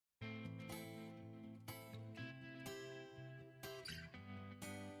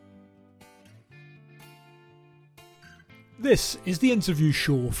This is the interview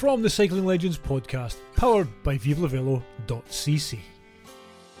show from the Cycling Legends podcast, powered by vivelavelo.cc.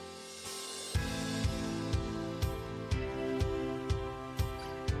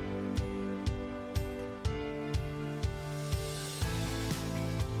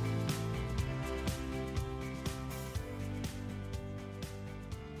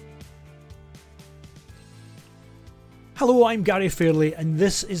 Hello, I'm Gary Fairley, and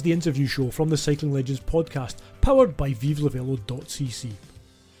this is the interview show from the Cycling Legends podcast, powered by vivelavelo.cc.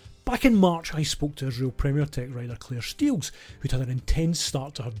 Back in March, I spoke to Israel Premier Tech rider Claire Steels, who'd had an intense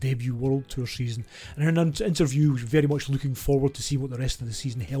start to her debut World Tour season, and in an interview was very much looking forward to see what the rest of the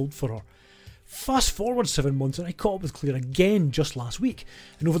season held for her. Fast forward 7 months and I caught up with Claire again just last week,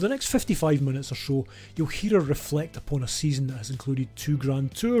 and over the next 55 minutes or so, you'll hear her reflect upon a season that has included 2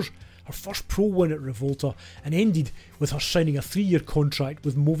 Grand Tours, her first pro win at Revolta, and ended with her signing a 3-year contract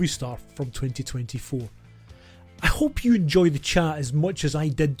with Movistar from 2024. I hope you enjoy the chat as much as I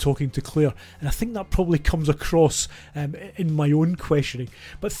did talking to Claire, and I think that probably comes across in my own questioning.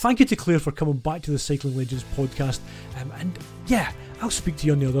 But thank you to Claire for coming back to the Cycling Legends podcast, and yeah, I'll speak to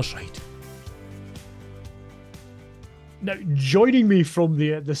you on the other side. Now, joining me from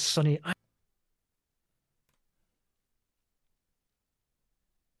the sunny...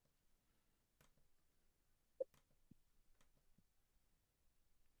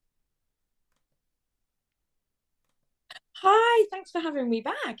 Hi, thanks for having me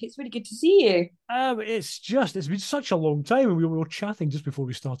back. It's really good to see you. It's been such a long time, and we were chatting just before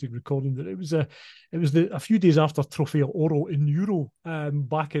we started recording that it was a few days after Trofeo Oro in Euro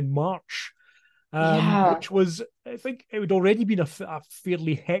back in March, which was, I think it had already been a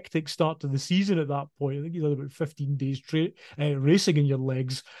fairly hectic start to the season at that point. I think you had about 15 days racing in your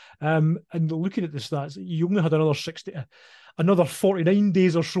legs, and looking at the stats, you only had another 49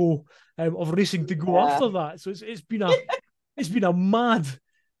 days or so of racing to go after that. So it's been a mad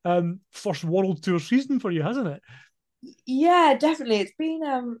first World Tour season for you, hasn't it? Yeah, definitely. It's been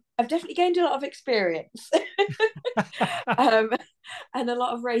I've definitely gained a lot of experience and a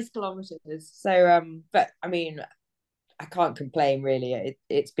lot of race kilometers. So but I mean, I can't complain really.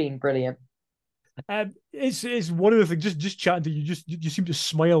 It's been brilliant. It's one of the things. Just chatting to you, you seem to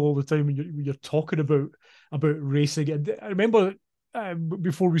smile all the time when you're talking about racing. And I remember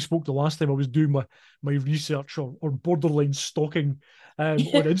before we spoke the last time, I was doing my research or borderline stalking on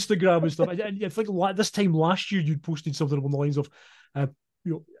Instagram and stuff. And I think this time last year you'd posted something along the lines of,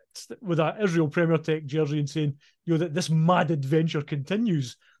 with an Israel Premier Tech jersey and saying, that this mad adventure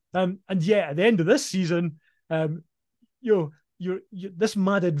continues. And yeah, at the end of this season, this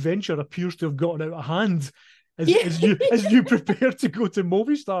mad adventure appears to have gotten out of hand as you prepare to go to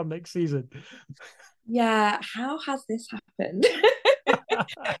Movistar next season. Yeah, how has this happened?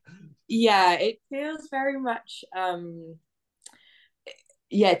 Yeah, it feels very much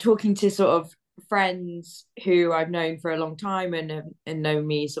talking to sort of friends who I've known for a long time and know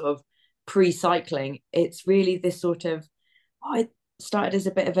me sort of pre-cycling. It's really this sort of it started as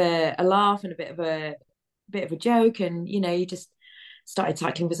a bit of a laugh and a bit of a joke, and you just started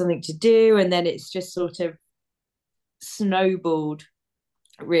cycling for something to do, and then it's just sort of snowballed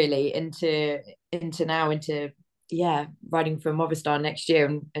really into riding for Movistar next year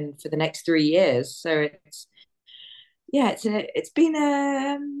and for the next 3 years. So it's been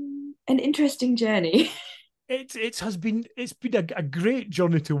an interesting journey. It's been a great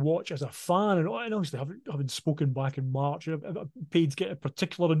journey to watch as a fan, and obviously having spoken back in March, I've paid to get a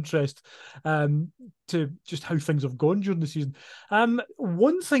particular interest to just how things have gone during the season.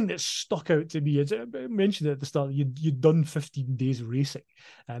 One thing that stuck out to me is, I mentioned at the start, you'd done 15 days of racing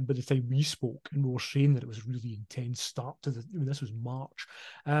by the time we spoke, and we were saying that it was a really intense start to this was March.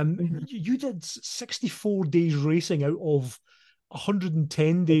 You did 64 days racing out of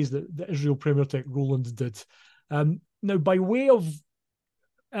 110 days that Israel Premier Tech Roland did. Now, by way of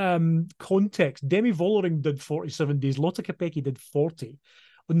context, Demi Vollering did 47 days, Lotte Kopecky did 40.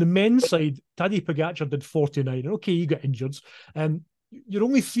 On the men's side, Tadej Pogacar did 49. And okay, he got injured. You're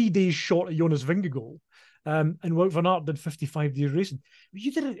only 3 days short of Jonas Vingegaard. And Wout van Aert did 55 days racing.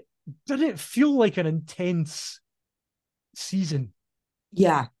 Did it feel like an intense season?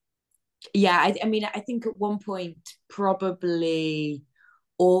 Yeah. I mean, I think at one point, probably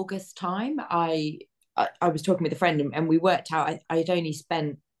August time, I was talking with a friend and we worked out I'd only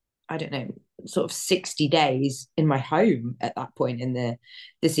spent, I don't know, sort of 60 days in my home at that point in the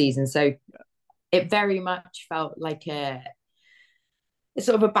season. So it very much felt like a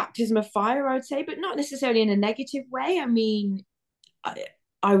sort of a baptism of fire, I would say, but not necessarily in a negative way. I mean,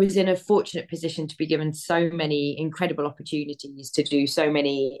 I was in a fortunate position to be given so many incredible opportunities to do so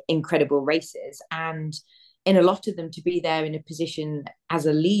many incredible races. And in a lot of them to be there in a position as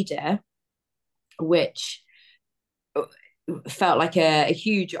a leader, which felt like a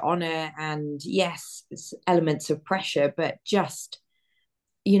huge honor, and yes, elements of pressure, but just,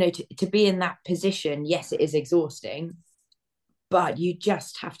 to be in that position, yes, it is exhausting, but you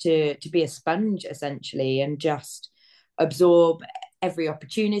just have to be a sponge essentially, and just absorb every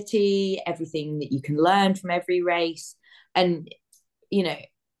opportunity, everything that you can learn from every race. And you know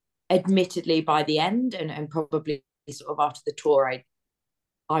admittedly, by the end, and probably sort of after the tour,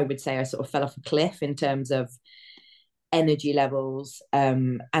 I would say I sort of fell off a cliff in terms of energy levels,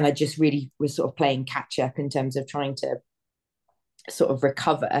 and I just really was sort of playing catch up in terms of trying to sort of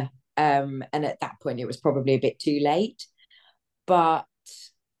recover, and at that point it was probably a bit too late. But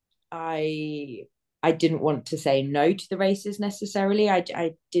I I didn't want to say no to the races necessarily. I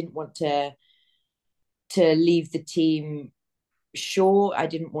didn't want to leave the team short. I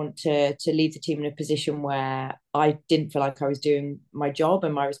didn't want to leave the team in a position where I didn't feel like I was doing my job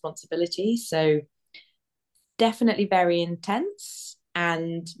and my responsibility. So definitely very intense,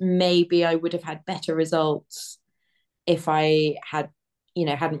 and maybe I would have had better results if I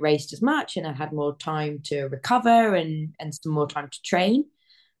hadn't raced as much, and I had more time to recover, and some more time to train.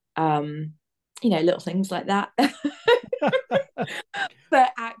 Little things like that.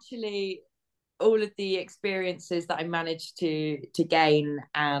 But actually, all of the experiences that I managed to gain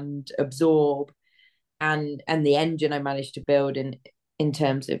and absorb, and the engine I managed to build in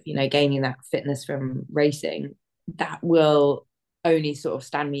terms of gaining that fitness from racing, that will only sort of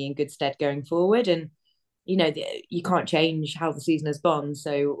stand me in good stead going forward. And you can't change how the season has gone,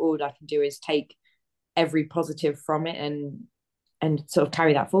 so all I can do is take every positive from it, and sort of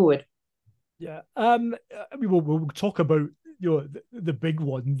carry that forward. Yeah. We'll talk about the big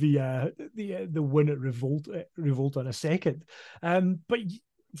one, the win at Revolta in a second. But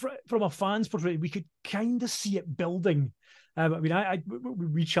from a fan's perspective, we could kind of see it building.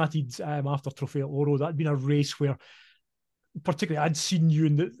 We chatted after Trofeo Oro. That'd been a race where, particularly, I'd seen you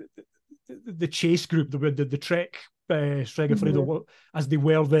in the chase group, the Trek Stregafredo, as they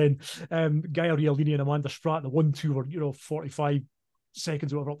were then. Gaia Rialini and Amanda Spratt, the 1-2 were 45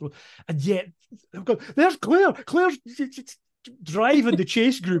 seconds or whatever, and yet there's Claire's driving the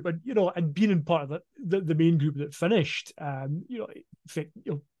chase group, and being in part of the main group that finished,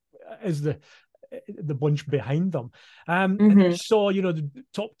 is the bunch behind them. And you saw the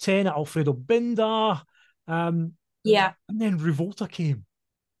top 10 at Alfredo Binda, and then Revolta came,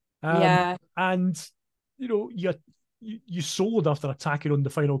 and you sold after attacking on the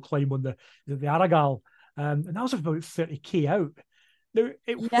final climb on the Aragal, and that was about 30k out. Now,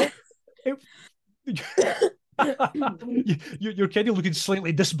 you're kind of looking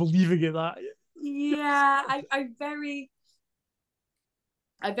slightly disbelieving at that. Yeah, I very.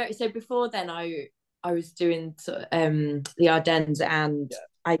 So before then, I was doing sort of, the Ardennes, and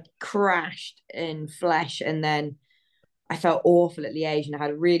I crashed in Flèche, and then I felt awful at Liège, and I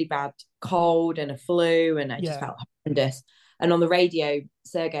had a really bad cold and a flu, and I just felt horrendous. And on the radio,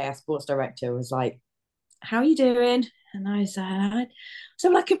 Sergey, our sports director, was like, "How are you doing?" And I said,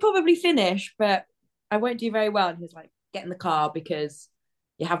 "So I could probably finish, but I won't do very well." And he was like, "Get in the car because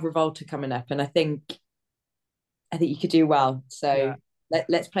you have Revolta coming up, and I think you could do well. So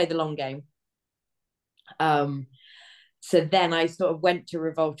let's play the long game." So then I sort of went to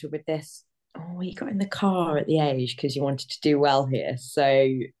Revolta with this, you got in the car at the age because you wanted to do well here. So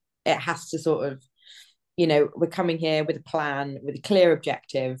it has to sort of, we're coming here with a plan, with a clear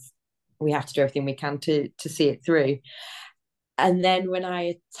objective. We have to do everything we can to see it through. And then when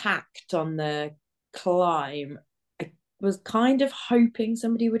I attacked on the climb, I was kind of hoping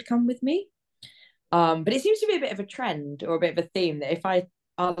somebody would come with me. But it seems to be a bit of a trend or a bit of a theme that if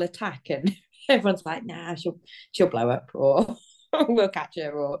I'll attack and everyone's like, "Nah, she'll blow up," or "We'll catch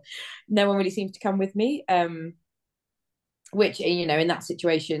her," or no one really seems to come with me. Which, in that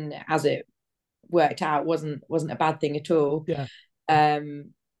situation, as it worked out, wasn't a bad thing at all. Yeah.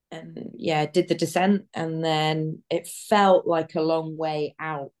 And did the descent, and then it felt like a long way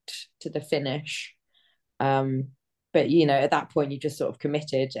out to the finish. But at that point you just sort of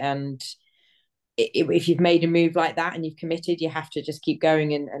committed, and if you've made a move like that and you've committed, you have to just keep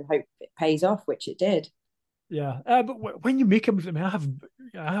going and hope it pays off, which it did. Yeah, but when you make a move, I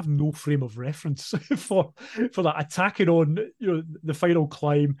have no frame of reference for that attacking on the final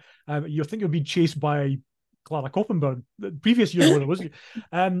climb. You think you're being chased by Clara Koppenberg the previous year, wasn't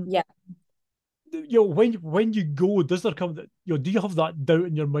it? When you go, does there come do you have that doubt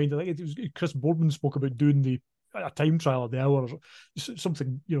in your mind? I think it was Chris Boardman spoke about doing a time trial of the hour, or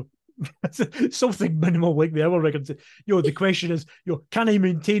something something minimal like the hour record. The question is, can I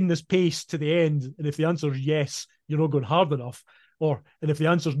maintain this pace to the end? And if the answer is yes, you're not going hard enough. And if the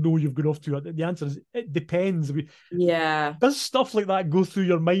answer is no, you've gone off too. The answer is it depends. I mean, Yeah. does stuff like that go through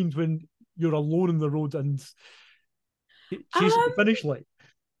your mind when you're alone on the road and chasing the finish line?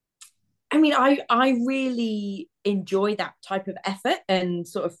 I mean, I really enjoy that type of effort, and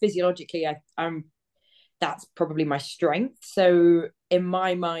sort of physiologically, I'm that's probably my strength. So in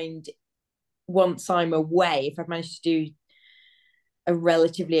my mind, once I'm away, if I've managed to do a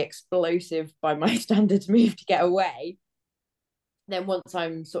relatively explosive by my standards move to get away, then once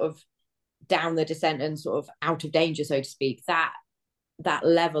I'm sort of down the descent and sort of out of danger, so to speak, that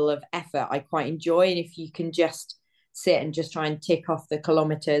level of effort I quite enjoy. And if you can just sit and just try and tick off the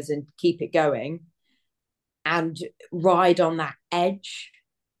kilometers and keep it going and ride on that edge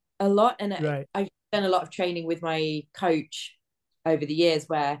a lot. And right. I've done a lot of training with my coach over the years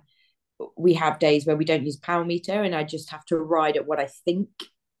where we have days where we don't use power meter and I just have to ride at what I think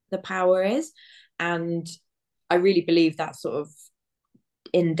the power is. And I really believe that sort of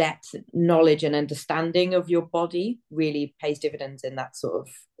in-depth knowledge and understanding of your body really pays dividends in that sort of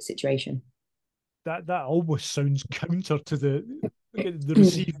situation. That almost sounds counter to the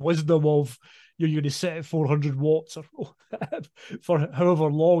received wisdom of you're going to set at 400 watts or for however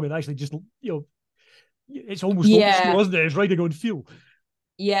long, and actually just it's almost optional, isn't it? It's riding on fuel.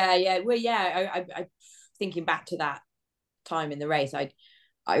 Yeah. Well, yeah. I thinking back to that time in the race, I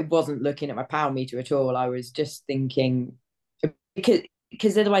wasn't looking at my power meter at all. I was just thinking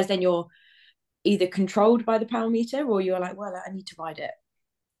because otherwise then you're either controlled by the power meter or you're like, well, I need to ride it.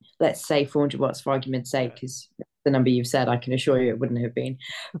 Let's say 400 watts for argument's sake, because the number you've said, I can assure you it wouldn't have been.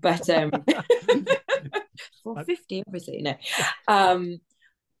 But 450, obviously, no.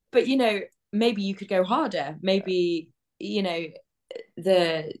 But maybe you could go harder. Maybe the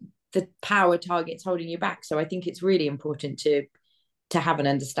power target's holding you back. So I think it's really important to have an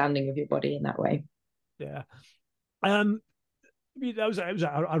understanding of your body in that way. Yeah. I mean, it was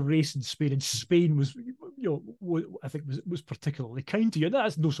a race in Spain, and Spain was, I think was particularly kind to you. And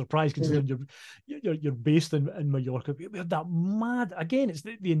that's no surprise considering you're based in Mallorca. We had that mad, again, it's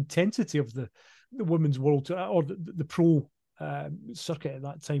the intensity of the women's world tour, or the pro circuit at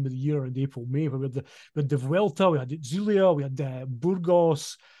that time of the year in April, May. We had the Vuelta, we had Zulia, we had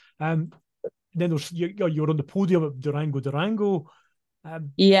Burgos, and then you're on the podium at Durango.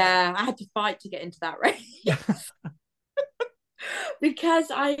 Yeah, I had to fight to get into that race. Because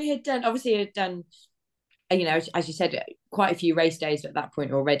I had done, as you said, quite a few race days at that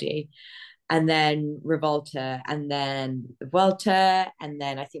point already. And then Revolta, and then the Vuelta, and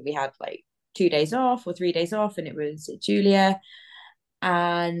then I think we had like 2 days off or 3 days off, and it was Julia.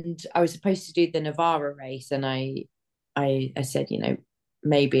 And I was supposed to do the Navarra race, and I said,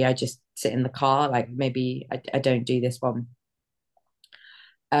 maybe I just sit in the car, like maybe I don't do this one.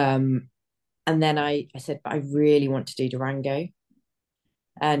 And then I said, but I really want to do Durango.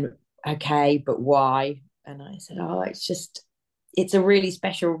 And okay, but why? And I said, oh, it's a really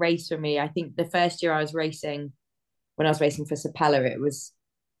special race for me. I think the first year I was racing, when I was racing for Sapella, it was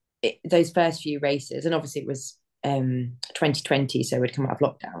those first few races, and obviously it was 2020, so we'd come out of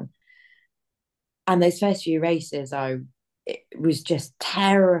lockdown. And those first few races, I was just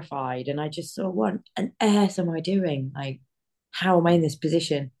terrified, and I just thought, what on earth am I doing? Like, how am I in this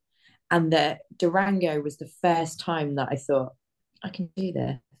position? And the Durango was the first time that I thought, I can do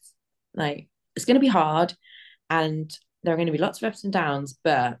this. Like, it's going to be hard, and there are going to be lots of ups and downs,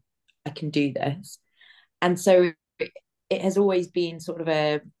 but I can do this. And so it has always been sort of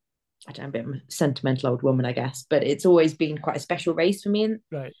a bit of a sentimental old woman, I guess, but it's always been quite a special race for me in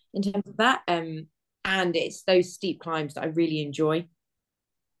terms of that. And it's those steep climbs that I really enjoy.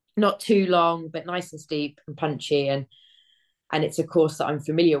 Not too long, but nice and steep and punchy, and it's a course that I'm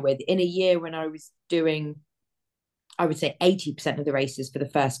familiar with. In a year when I was doing, I would say 80% of the races for the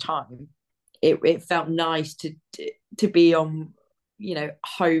first time, it felt nice to be on,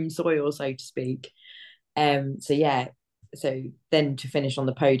 home soil, so to speak. So then to finish on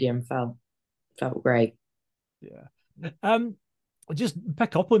the podium felt great. Yeah. Just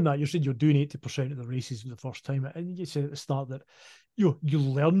pick up on that. You said you're doing 80% of the races for the first time, and you said at the start that you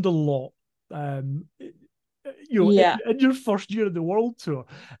learned a lot. In your first year of the World Tour.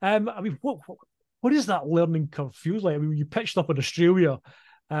 I mean, what does that learning curve feel like? I mean, when you pitched up in Australia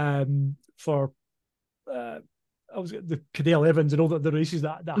for I was the Cadel Evans and all the races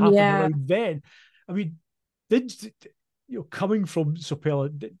that happened around then. I mean, coming from Sapella,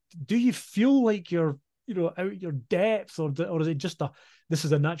 do you feel like you're out your depth, or is it just this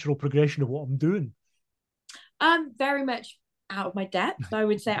is a natural progression of what I'm doing? Very much out of my depth. I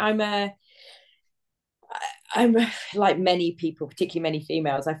would say I'm like many people, particularly many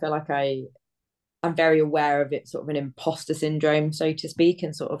females. I feel like I'm very aware of it, sort of an imposter syndrome, so to speak,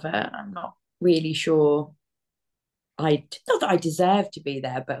 and sort of I'm not really sure. I not that I deserve to be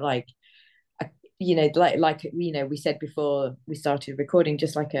there, but like we said before we started recording,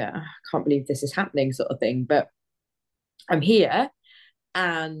 just like I can't believe this is happening sort of thing. But I'm here,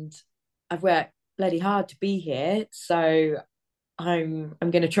 and I've worked bloody hard to be here, so I'm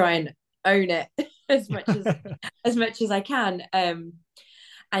going to try and own it as much as I can.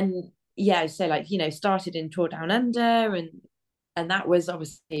 And yeah, so like started in Tour Down Under, and that was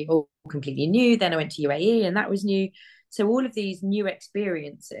obviously all completely new. Then I went to UAE, and that was new. So all of these new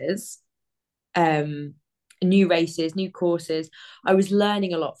experiences, new races, new courses. I was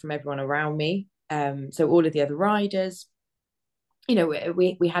learning a lot from everyone around me. So all of the other riders,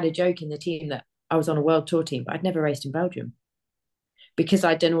 we had a joke in the team that I was on a world tour team, but I'd never raced in Belgium because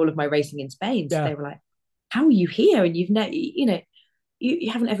I'd done all of my racing in Spain. So Yeah. they were like, "How are you here? And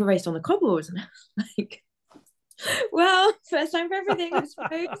you haven't ever raced on the cobbles?" And I was like, "Well, first time for everything, I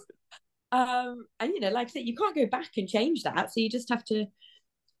suppose." And like I said, you can't go back and change that. So you just have to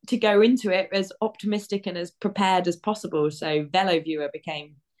go into it as optimistic and as prepared as possible. So VeloViewer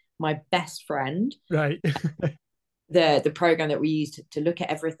became my best friend. Right. The program that we used to look at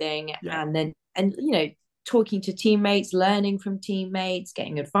everything, Yeah. and then talking to teammates, learning from teammates,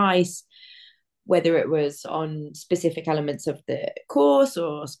 getting advice, whether it was on specific elements of the course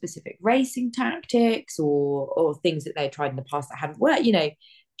or specific racing tactics or things that they tried in the past that hadn't worked.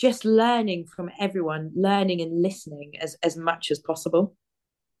 Just learning from everyone, learning and listening as much as possible.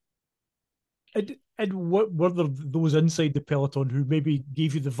 And what were there those inside the peloton who maybe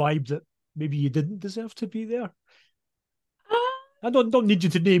gave you the vibe that maybe you didn't deserve to be there? I don't need you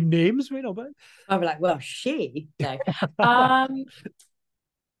to name names, but I'll be like, well, no, um,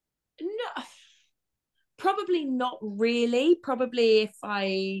 no, probably not really. Probably if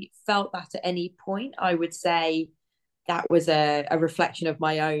I felt that at any point, I would say that was a reflection of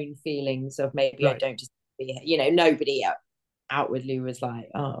my own feelings of maybe I right. don't just be here. Nobody outwardly was like,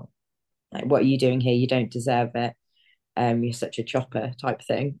 oh, like what are you doing here? You don't deserve it. You're such a chopper type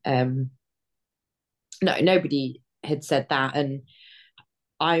thing. No, nobody had said that, and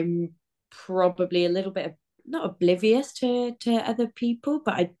I'm probably a little bit not oblivious to other people,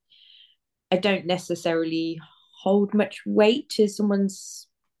 but I don't necessarily hold much weight to someone's.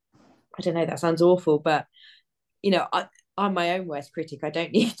 I don't know. That sounds awful, but I'm my own worst critic. I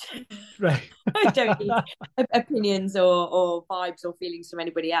don't need. Right. I don't need opinions or vibes or feelings from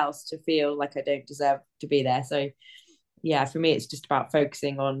anybody else to feel like I don't deserve to be there. So yeah, for me, it's just about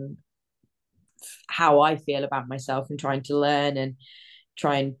focusing on how I feel about myself and trying to learn and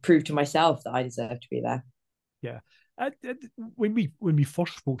try and prove to myself that I deserve to be there. Yeah. When we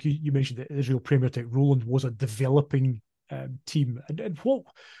first spoke, you mentioned that Israel Premier Tech Roland was a developing team, and what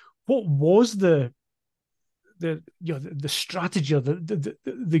was the strategy or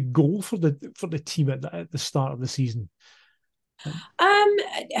the goal for the team at the start of the season?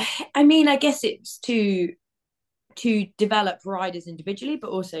 I mean, I guess it's to develop riders individually, but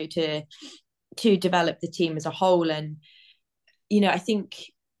also to develop the team as a whole. And I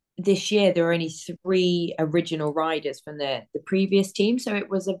think this year there were only 3 original riders from the previous team, so it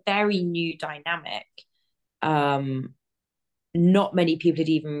was a very new dynamic. Not many people had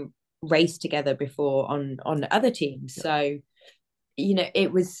even raced together before on other teams, so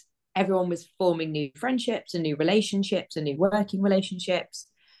it was everyone was forming new friendships and new relationships and new working relationships,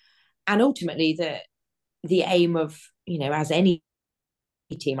 and ultimately the aim of as any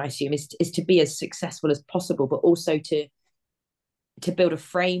team, I assume, is to be as successful as possible, but also to build a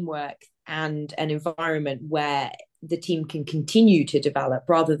framework and an environment where the team can continue to develop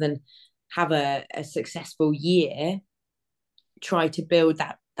rather than have a successful year. Try to build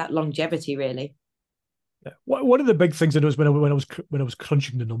that longevity, really. Yeah. One of the big things I noticed when I was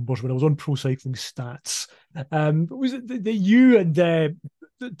crunching the numbers, when I was on Pro Cycling Stats, was that you and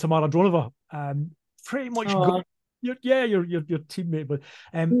Tamara Dronova pretty much got Oh, your teammate, but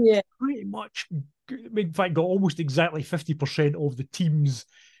yeah. pretty much, in fact, got almost exactly 50% of the team's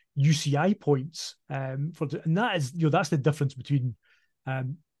UCI points. And that is that's the difference between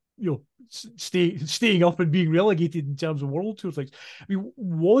staying up and being relegated in terms of world tour things. I mean,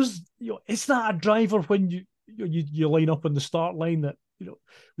 is that a driver when you line up on the start line that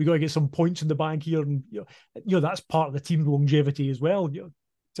we got to get some points in the bank here, and that's part of the team longevity as well.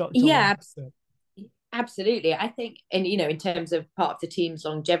 Yeah, absolutely. I think, and in terms of part of the team's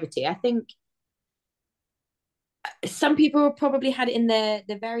longevity, I think some people probably had it in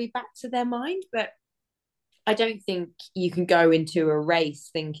the very backs of their mind, but I don't think you can go into a race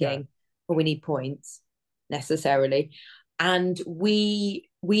Yeah, thinking, well, we need points necessarily. And we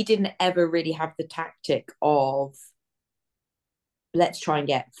didn't ever really have the tactic of let's try and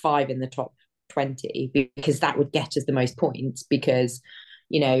get five in the top 20 because that would get us the most points because,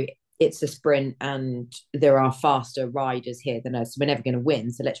 you know, it's a sprint and there are faster riders here than us. So we're never going to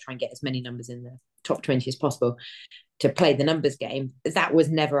win. So let's try and get as many numbers in the top 20 as possible to play the numbers game. That was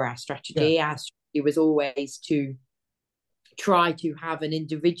never our yeah, strategy. Our strategy was always to try to have an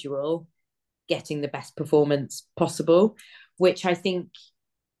individual getting the best performance possible, which I think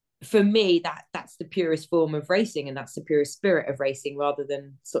for me that's the purest form of racing and that's the purest spirit of racing rather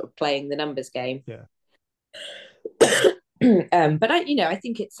than sort of playing the numbers game. yeah. But I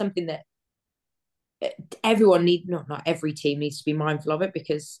think it's something that everyone need not every team needs to be mindful of it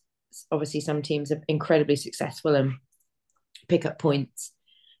because obviously some teams are incredibly successful and pick up points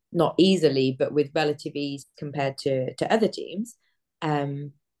not easily but with relative ease compared to other teams.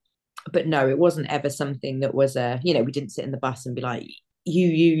 But no, it wasn't ever something that was we didn't sit in the bus and be like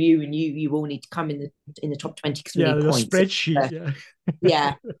you and you all need to come in the top 20 because we Yeah, need the points. spreadsheet. Yeah,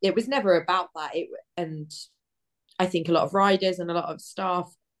 Yeah, it was never about that. And I think a lot of riders and a lot of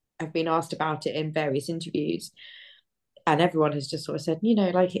staff have been asked about it in various interviews, and everyone has just sort of said,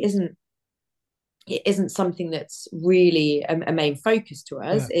 like it isn't something that's really a main focus to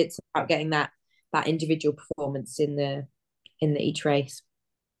us. yeah. It's about getting that individual performance in the each race.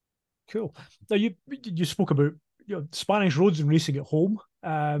 Cool. Now you spoke about Spanish roads and racing at home,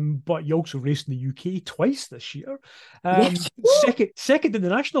 but you also raced in the UK twice this year. Yes. Second in the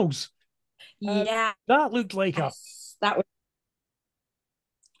nationals. Yeah. That looked like Yes. That was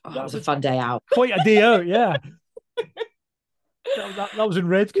it that was a was fun day out. quite a day out. Yeah, that was in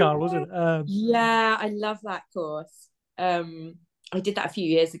Redcar, wasn't it? Yeah, I love that course. I did that a few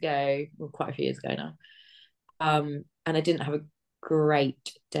years ago, well, quite a few years ago now. And I didn't have a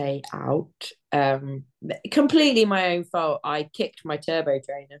great day out. Completely my own fault. I kicked my turbo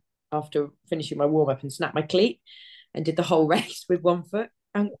trainer after finishing my warm up and snapped my cleat and did the whole race with one foot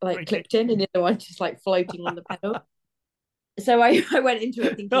and like Okay. clipped in and the other one just like floating on the pedal. So I went into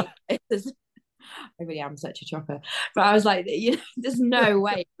it thinking I really am such a chopper. But I was like, there's no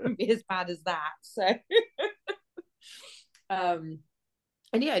way it can be as bad as that. So um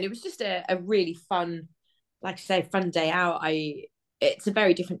and yeah, and it was just a really fun, like I say, fun day out. It's a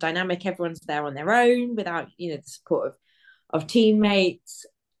very different dynamic. Everyone's there on their own without, the support of teammates.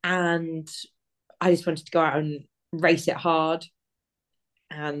 And I just wanted to go out and race it hard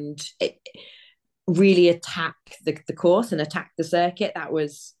and really attack the course and attack the circuit. That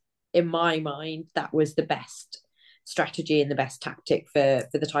was, in my mind, that was the best strategy and the best tactic for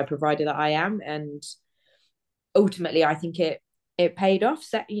the type of rider that I am. And ultimately, I think it paid off.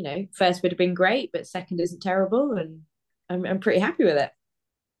 First would have been great, but second isn't terrible, and I'm pretty happy with it.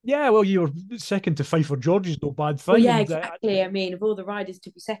 Yeah, well, you were second to Pfeiffer George is no bad Well, thing, yeah, and exactly. I mean, of all the riders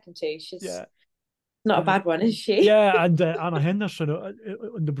to be second to, she's yeah, not a and bad one, is she? yeah, and Anna Henderson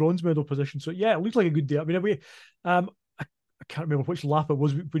in the bronze medal position. So yeah, it looked like a good day. I mean, um, I can't remember which lap it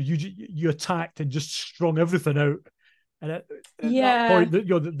was, but you attacked and just strung everything out, and at that Yeah, point,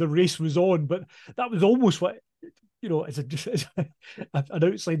 the race was on. But that was almost what as an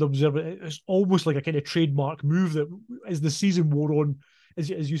outside observer, it's almost like a kind of trademark move that as the season wore on, as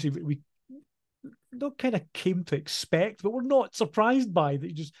you say, we not kind of came to expect, but we're not surprised by that.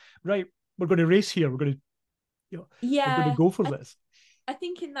 You just right, we're going to race here. We're going to yeah. go for I, this. I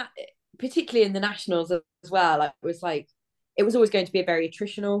think in that, particularly in the nationals as well, it was always going to be a very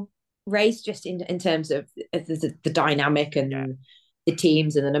attritional race, just in terms of the dynamic Yeah. and the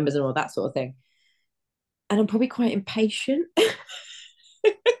teams and the numbers and all that sort of thing. And I'm probably quite impatient.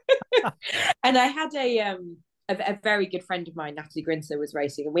 And I had a very good friend of mine, Natalie Grinser, was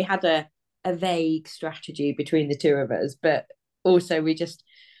racing, and we had a vague strategy between the two of us, but also we just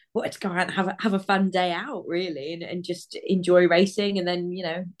wanted to go out and have a fun day out, really, and just enjoy racing, and then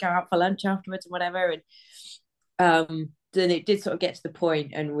go out for lunch afterwards and whatever. And then it did sort of get to the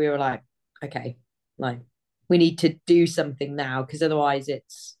point, and we were like, okay, like we need to do something now because otherwise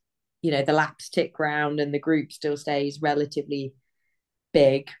it's the laps tick round and the group still stays relatively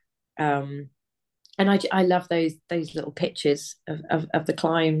big. And I love those little pictures of the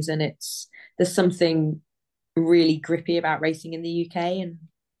climbs, and there's something really grippy about racing in the UK, and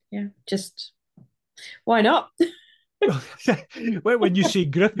yeah, just why not? When you say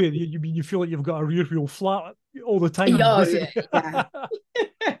grippy, you mean you feel like you've got a rear wheel flat all the time, Oh yeah, basically.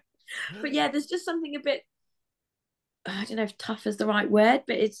 yeah. But yeah, there's just something a bit, I don't know if tough is the right word,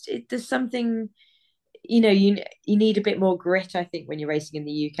 but there's something you need a bit more grit, I think, when you're racing in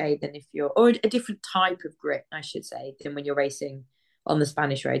the UK than if you're, or a different type of grit, I should say, than when you're racing on the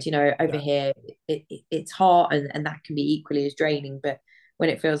Spanish roads. Over Yeah. here, it's hot, and that can be equally as draining. But when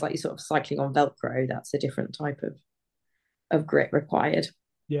it feels like you're sort of cycling on Velcro, that's a different type of grit required.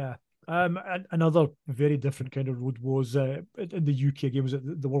 Yeah. Another very different kind of road was in the UK again, was at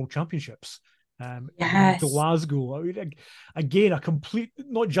the World Championships in Yes. Glasgow. I mean, again,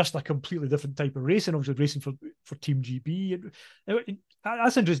 not just a completely different type of racing, obviously racing for Team GB.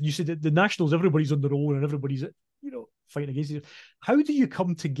 That's interesting. You said that the nationals, everybody's on their own and everybody's, fighting against each other. How do you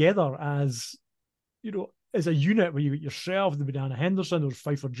come together as a unit where you got yourself, the Banana Henderson, there's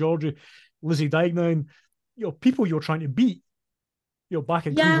Pfeiffer Georgie, Lizzie Deignan, people you're trying to beat, back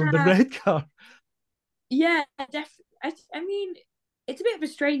in Cleveland and Yeah, Redcar. yeah, definitely. I mean, it's a bit of a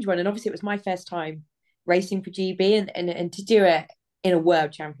strange one, and obviously it was my first time racing for GB, and to do it in a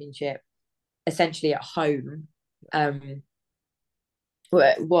world championship, essentially at home, um,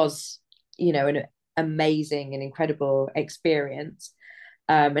 was an amazing and incredible experience,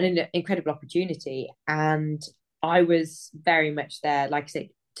 and an incredible opportunity. And I was very much there, like I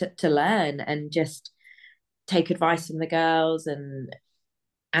say, to learn and just take advice from the girls, and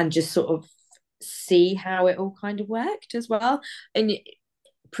just sort of see how it all kind of worked as well. In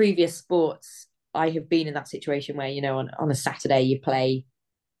previous sports, I have been in that situation where, on a Saturday you play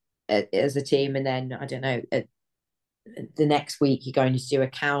as a team, and then I don't know, the next week you're going to do a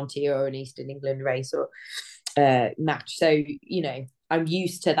county or an Eastern England race or match. So, I'm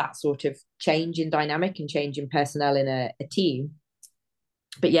used to that sort of change in dynamic and change in personnel in a team.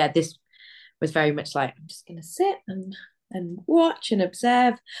 But yeah, this was very much like, I'm just going to sit and watch and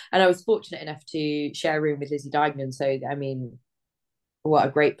observe. And I was fortunate enough to share a room with Lizzie Deignan. So, I mean, what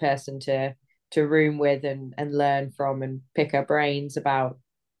a great person to room with and learn from and pick her brains about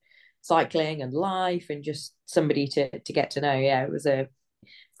cycling and life, and just somebody to get to know. Yeah, it was a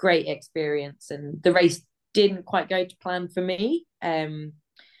great experience, and the race didn't quite go to plan for me.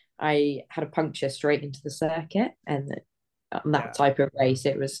 I had a puncture straight into the circuit, and on that Yeah. type of race,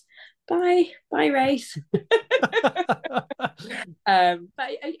 it was bye race. But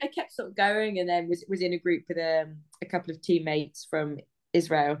I kept sort of going, and then was in a group with a couple of teammates from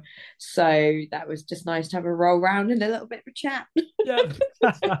Israel, so that was just nice to have a roll round and a little bit of a chat. Yeah.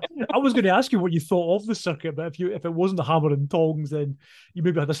 I was going to ask you what you thought of the circuit, but if it wasn't the hammer and tongs, then you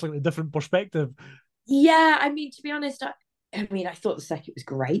maybe had a slightly different perspective. Yeah, I mean, to be honest, I thought the circuit was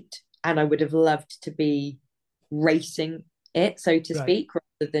great, and I would have loved to be racing it, so to Right. speak,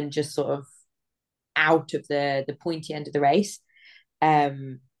 rather than just sort of out of the pointy end of the race.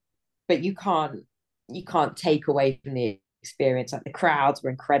 Um, but you can't take away from the experience. Like, the crowds were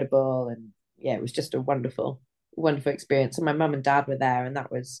incredible, and yeah, it was just a wonderful, wonderful experience. And my mum and dad were there, and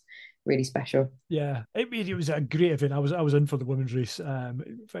that was really special. Yeah, it was a great event. I was in for the women's race.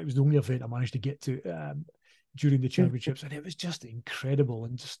 In fact, it was the only event I managed to get to during the championships, and it was just incredible.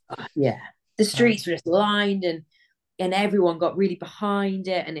 And just Yeah, the um, streets were just lined, and everyone got really behind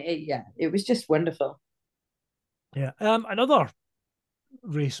it, and yeah, it was just wonderful. yeah, another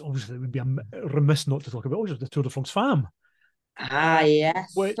race obviously would be remiss not to talk about, which was the Tour de France Femme, Ah, yes, of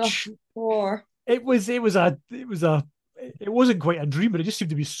which course. it wasn't quite a dream, but it just seemed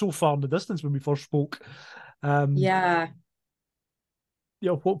to be so far in the distance when we first spoke. Um, Yeah,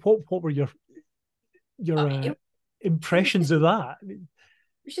 what were your it was impressions just of that?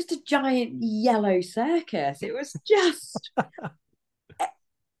 a giant yellow circus. It was just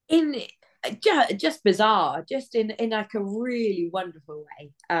in just bizarre, just in like a really wonderful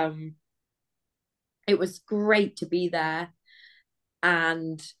way. It was great to be there,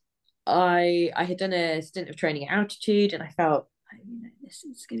 and I had done a stint of training at altitude, and I felt, this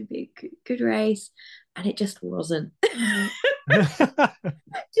is going to be a good race, and it just wasn't.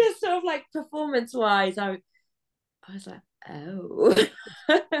 Just sort of like performance wise, I was like, oh,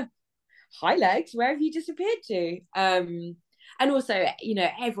 hi legs, where have you disappeared to? And also,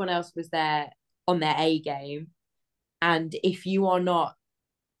 everyone else was there on their A game, and if you are not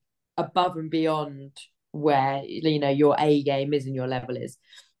above and beyond where your A game is and your level is,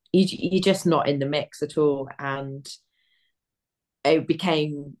 you're just not in the mix at all. And it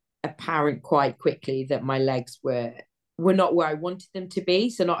became apparent quite quickly that my legs were not where I wanted them to be.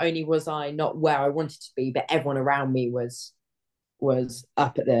 So not only was I not where I wanted to be, but everyone around me was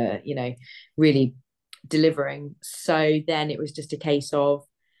up at the, really delivering. So then it was just a case of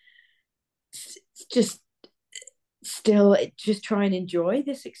just still just try and enjoy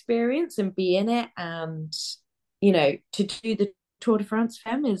this experience and be in it. And to do the Tour de France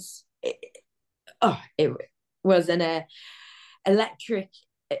Femme it was an electric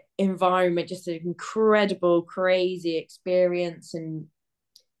environment, just an incredible, crazy experience. And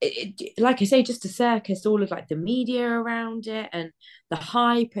like I say, just a circus, all of like the media around it and the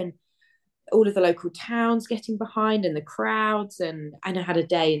hype and all of the local towns getting behind and the crowds. And I had a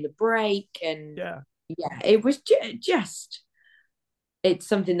day in the break. And Yeah. yeah, it was just, it's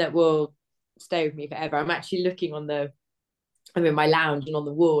something that will stay with me forever. I'm actually looking I'm in my lounge, and on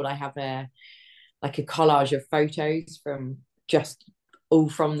the wall, I have like a collage of photos from just all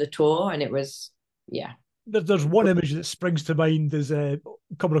from the tour. And it was, yeah. There's one image that springs to mind is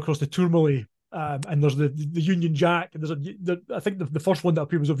coming across the Tourmalet, and there's the Union Jack, and I think the first one that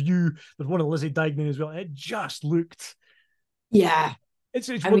appeared was of you. There's one of Lizzie Deignan as well. It just looked. Yeah. It's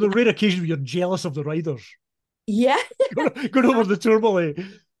I one mean, of the rare occasions where you're jealous of the riders yeah. going over the Tourmalet.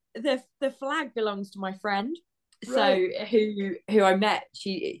 The flag belongs to my friend. So Right. who I met,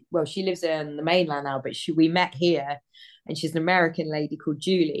 she lives in the mainland now, but we met here, and she's an American lady called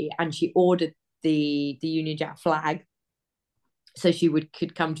Julie, and she ordered the Union Jack flag so she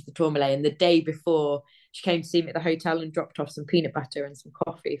could come to the Tourmalet. And the day before, she came to see me at the hotel and dropped off some peanut butter and some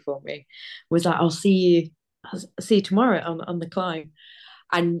coffee for me. Was like, I'll see you tomorrow on the climb.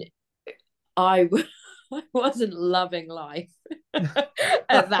 And I I wasn't loving life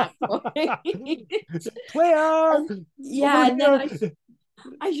at that point. Claire, Yeah, over and then here.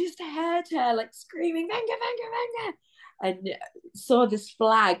 I just heard her like screaming, "Venga, venga, venga!" and saw this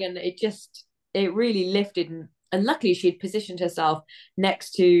flag, and it really lifted. And luckily, she had positioned herself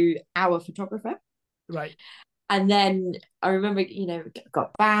next to our photographer. Right. And then I remember,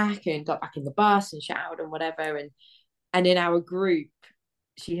 got back in the bus and showered and whatever. And in our group,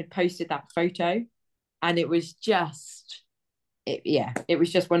 she had posted that photo, and it was just, it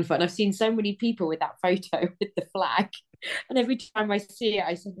was just wonderful. And I've seen so many people with that photo with the flag, and every time I see it,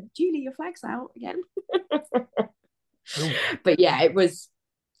 I say, "Julie, your flag's out again." Oh. But yeah, it was.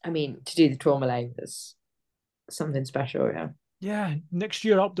 I mean, to do the Tourmalet was something special. Yeah. Yeah. Next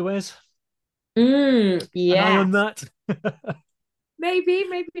year up the Wes. An eye Yeah. on that. Maybe,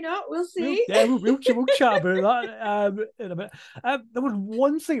 maybe not. We'll see. We'll chat about that in a bit. There was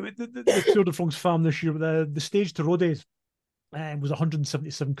one thing with the Tour de France Femme this year. The stage to Rodez was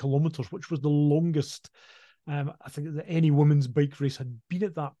 177 kilometers, which was the longest I think that any women's bike race had been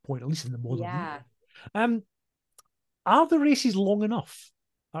at that point, at least in the modern Yeah. era. Are the races long enough?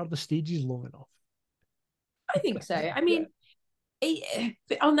 Are the stages long enough? I think so. I Yeah. mean,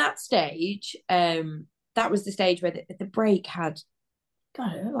 on that stage, that was the stage where the break had,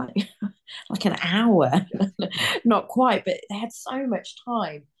 God, like an hour, not quite, but they had so much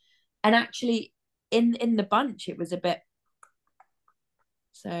time. And actually, in the bunch, it was a bit.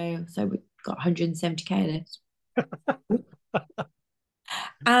 So we got 170k in it,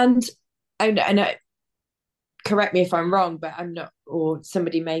 and I know. Correct me if I'm wrong, but I'm not, or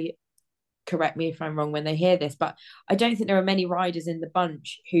somebody may correct me if I'm wrong when they hear this, but I don't think there are many riders in the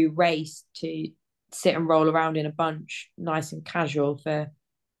bunch who race to sit and roll around in a bunch, nice and casual for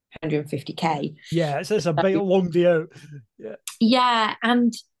 150k. Yeah, it's a big long day out. Yeah. Yeah,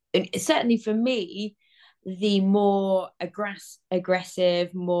 and certainly for me, the more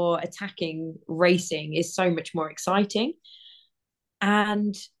aggressive, more attacking racing is so much more exciting.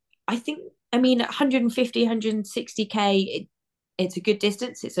 And I think, I mean, 150, 160k, it's a good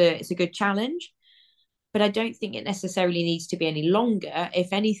distance. It's a good challenge, but I don't think it necessarily needs to be any longer.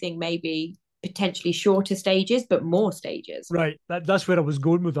 If anything, maybe potentially shorter stages, but more stages. Right. That's where I was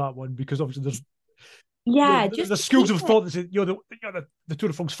going with that one, because obviously there's Yeah, the just to schools keep of it. thought that the Tour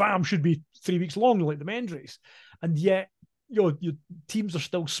de France Farm should be 3 weeks long, like the men's race, and yet your teams are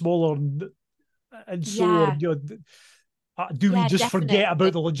still smaller and so Yeah, on. Do we yeah, just forget definitely.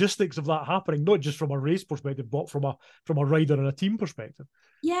 about the logistics of that happening, not just from a race perspective, but from a rider and a team perspective?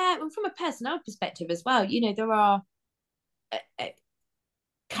 Yeah, and from a personnel perspective as well, there are uh, uh,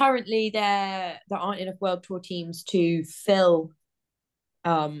 currently there aren't enough world tour teams to fill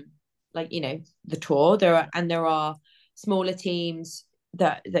um like the tour. There are smaller teams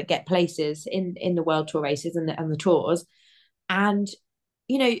that get places in the world tour races and the tours, and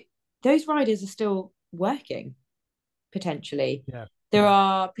you know those riders are still working potentially. Yeah. There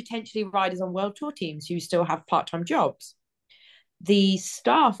are potentially riders on world tour teams who still have part-time jobs. The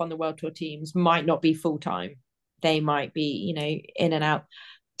staff on the world tour teams might not be full-time. They might be in and out.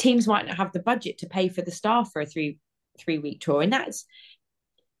 Teams might not have the budget to pay for the staff for a three week tour, and that's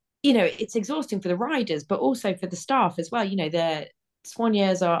it's exhausting for the riders, but also for the staff as well. The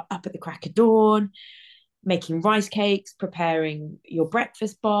soigneurs are up at the crack of dawn, making rice cakes, preparing your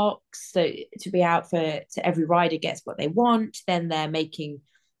breakfast box, so to be out so every rider gets what they want. Then they're making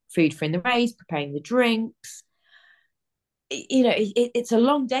food for in the race, preparing the drinks. it's a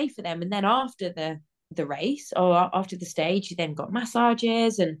long day for them. And then after the race or after the stage, you then got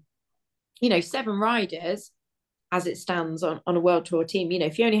massages and, 7 riders as it stands on a world tour team.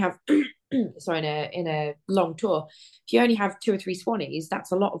 If you only have, sorry, in a long tour, if you only have 2 or 3 Swannies,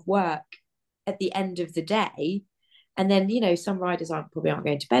 that's a lot of work at the end of the day. And then, some riders probably aren't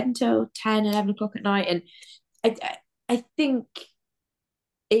going to bed until 10, 11 o'clock at night. And I think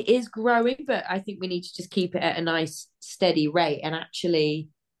it is growing, but I think we need to just keep it at a nice steady rate. And actually,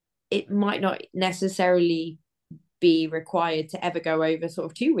 it might not necessarily be required to ever go over sort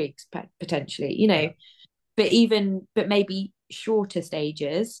of 2 weeks potentially, Yeah. but maybe shorter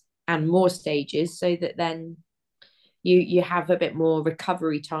stages and more stages, so that then you have a bit more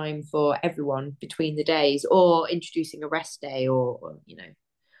recovery time for everyone between the days, or introducing a rest day, or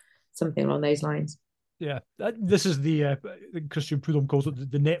something along those lines. Yeah, this is Christian Prudhomme calls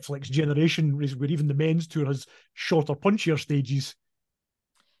it the Netflix generation, where even the men's tour has shorter, punchier stages.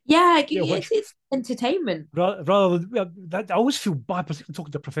 Yeah, Which it's entertainment. rather than that, I always feel bad, particularly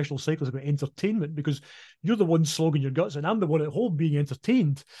talking to professional cyclists about entertainment, because you're the one slogging your guts, and I'm the one at home being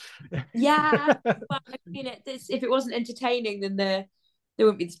entertained. Yeah, well, if it wasn't entertaining, then there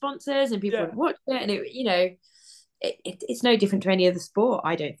wouldn't be the sponsors, and people Yeah, wouldn't watch it, and it's no different to any other sport,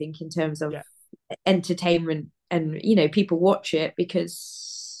 I don't think, in terms of yeah, entertainment. And people watch it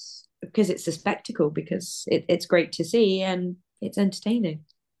because it's a spectacle, because it's great to see and it's entertaining.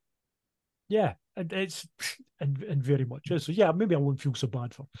 yeah, and it's and very much is. So yeah, maybe I won't feel so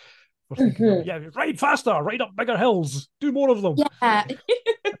bad for thinking that. Mhm. Yeah, ride faster, ride up bigger hills, do more of them, Yeah. do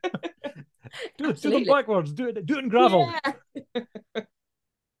them Absolutely. backwards, do it in gravel. Yeah.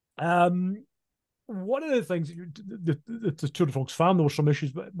 Um, One of the things the Tour de France fan, there were some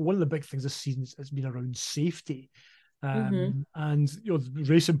issues, but one of the big things this season has been around safety. Hmm. And the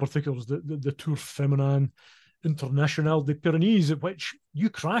race in particular is the Tour Feminin International de Pyrenees, at which you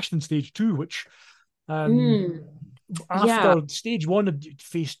crashed in stage two, which um, Mm. Yeah. after stage one had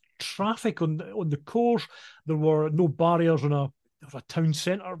faced traffic on the course. There were no barriers on a town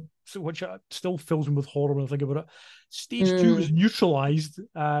centre, which still fills me with horror when I think about it. Stage two was Mm. neutralised,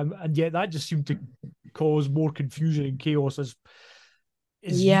 and yet that just seemed to cause more confusion and chaos as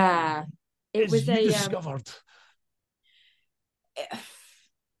you Yeah. It as was you a discovered.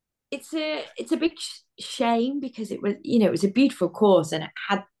 it's a big shame, because it was a beautiful course, and it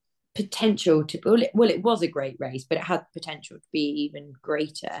had potential to, it was a great race, but it had potential to be even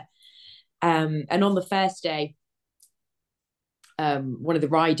greater. And on the first day, one of the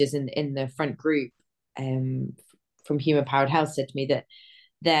riders in the front group, um, from Human Powered Health, said to me that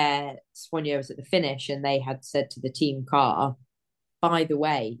their Soigneur was at the finish, and they had said to the team car, by the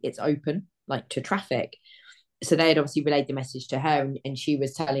way, it's open, like, to traffic. So they had obviously relayed the message to her, and she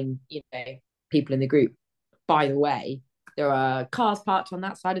was telling people in the group, by the way, there are cars parked on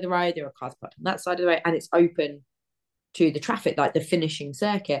that side of the road, there are cars parked on that side of the road, and it's open to the traffic, like the finishing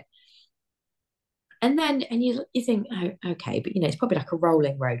circuit. And then you think, oh, okay, but it's probably like a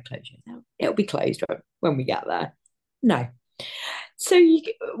rolling road closure. It'll be closed when we get there. No. So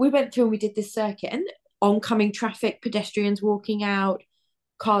we went through and we did this circuit, and oncoming traffic, pedestrians walking out,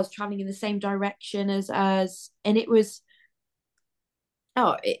 cars traveling in the same direction as us, and it was,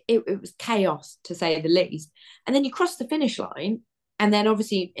 it was chaos, to say the least. And then you cross the finish line, and then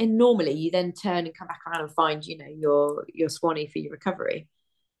obviously, and normally you then turn and come back around and find your Swanee for your recovery.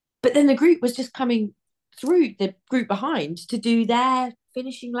 But then the group was just coming through the group behind to do their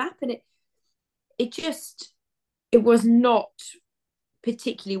finishing lap, and it was not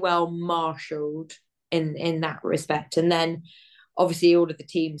particularly well marshaled in that respect. And then obviously all of the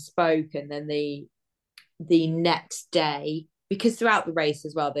teams spoke, and then the next day, because throughout the race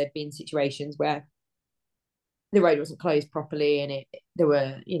as well, there'd been situations where the road wasn't closed properly, and there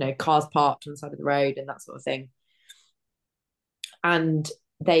were cars parked on the side of the road and that sort of thing. And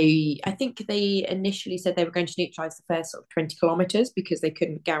I think they initially said they were going to neutralize the first sort of 20 kilometers, because they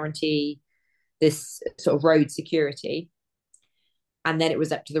couldn't guarantee this sort of road security. And then it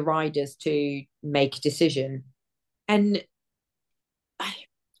was up to the riders to make a decision. And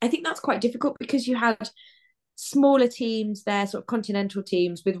I think that's quite difficult, because you had smaller teams there, sort of continental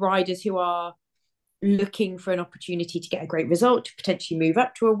teams, with riders who are looking for an opportunity to get a great result, to potentially move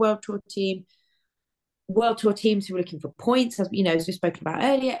up to a world tour team. World tour teams who are looking for points, as as we've spoken about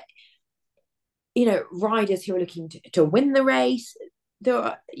earlier. Riders who are looking to win the race. There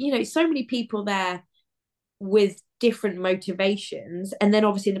are so many people there with different motivations, and then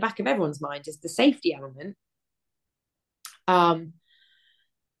obviously in the back of everyone's mind is the safety element. And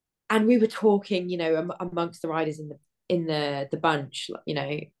we were talking, amongst the riders in the bunch,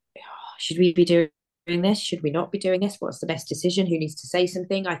 should we be doing this? Should we not be doing this? What's the best decision? Who needs to say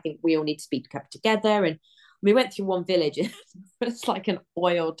something? I think we all need to speak up together. And we went through one village, and it's like an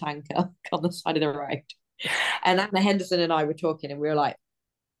oil tanker on the side of the road. And Anna Henderson and I were talking, and we were like,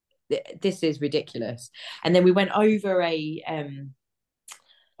 this is ridiculous. And then we went over a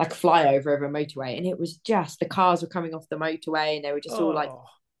like a flyover over a motorway, and it was just the cars were coming off the motorway, and they were just all like Oh,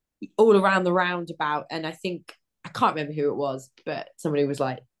 all around the roundabout. And I think I can't remember who it was, but somebody was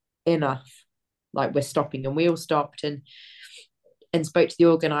like, enough, like we're stopping. And we all stopped and spoke to the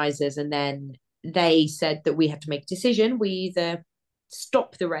organizers, and then they said that we had to make a decision. We either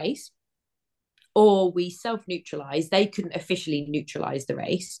stop the race or we self-neutralize. They couldn't officially neutralize the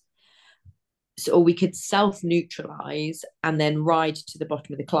race, so, or we could self-neutralize and then ride to the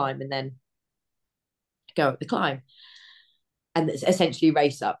bottom of the climb and then go up the climb and essentially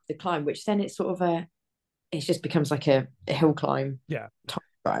race up the climb, which then it's sort of it just becomes like a hill climb yeah. time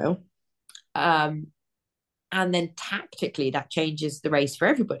trial. And then tactically that changes the race for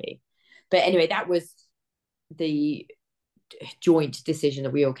everybody. But anyway, that was the joint decision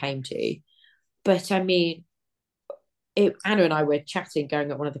that we all came to. But I mean, Anna and I were chatting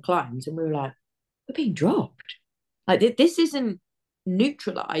going up one of the climbs, and we were like, we're being dropped. Like this isn't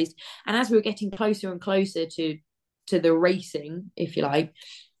neutralized. And as we were getting closer and closer to the racing, if you like,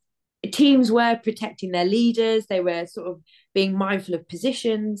 teams were protecting their leaders. They were sort of being mindful of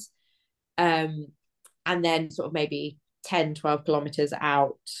positions. And then sort of maybe 10, 12 kilometers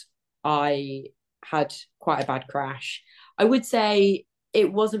out, I had quite a bad crash. I would say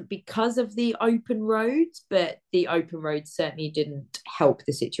it wasn't because of the open roads, but the open roads certainly didn't help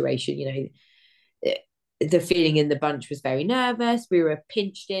the situation. You know, the feeling in the bunch was very nervous. We were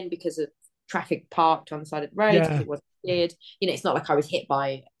pinched in because of traffic parked on the side of the road because Yeah. it wasn't cleared. You know, it's not like I was hit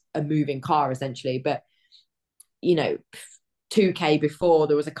by a moving car essentially, but you know, 2K before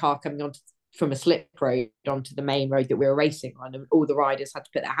there was a car coming on from a slip road onto the main road that we were racing on, and all the riders had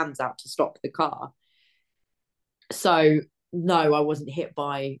to put their hands out to stop the car. So no, I wasn't hit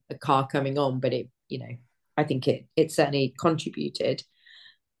by a car coming on, but it, you know, I think it certainly contributed.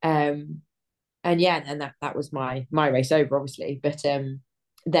 And yeah, and that was my race over, obviously. But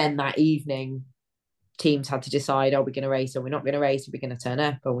then that evening, teams had to decide: are we going to race? Or we're not going to race? Are we going to turn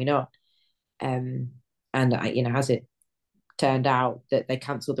up? Or we not? And you know, as it turned out, that they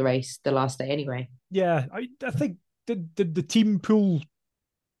cancelled the race the last day anyway. Yeah. I think did the team pull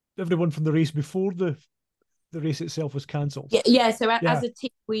everyone from the race before the race itself was cancelled? Yeah, yeah. So Yeah. as a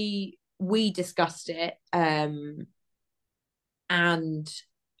team, we discussed it, and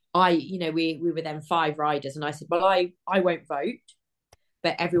you know, we were then 5 riders, and I said, well, I won't vote,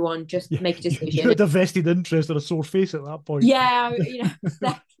 but everyone just Yeah. make a You decision. had a vested interest and a sore face at that point. Yeah, you know,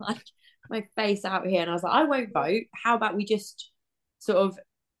 like my face out here, and I was like, I won't vote. How about we just sort of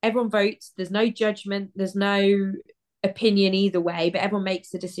everyone votes? There's no judgment, there's no opinion either way, but everyone makes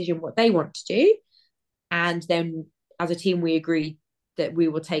the decision what they want to do, and then as a team, we agree that we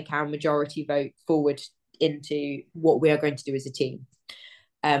will take our majority vote forward into what we are going to do as a team.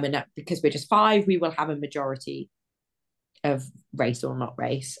 And that, because we're just 5, we will have a majority of race or not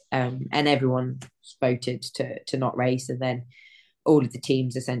race. And everyone voted to not race, and then all of the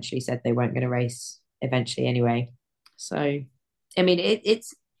teams essentially said they weren't going to race eventually anyway. So, I mean,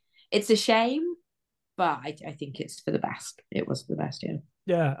 it's a shame, but I think it's for the best. It was for the best, yeah.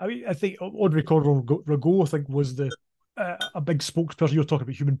 Yeah, I mean, I think Audrey Rago, I think, was the a big spokesperson. You're talking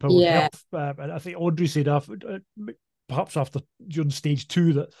about human powered Yeah. health, and I think Audrey said after, perhaps after during stage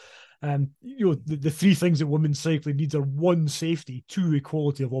 2 that you know the 3 things that women's cycling needs are: 1, safety; 2,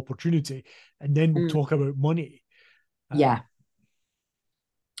 equality of opportunity; and then we'll talk about money. Yeah.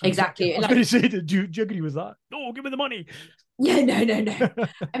 Exactly. I was Like, going to say, do you agree with that? No, give me the money. yeah, no.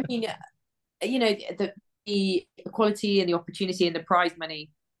 I mean, you know, the equality and the opportunity and the prize money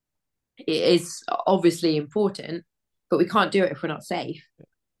is obviously important, but we can't do it if we're not safe.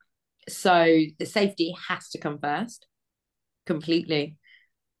 So the safety has to come first, completely.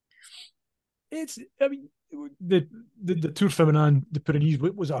 It's, I mean, the Tour Feminine, the Pyrenees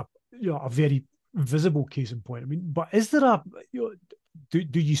was a, you know, a very visible case in point. I mean, but is there a, you know,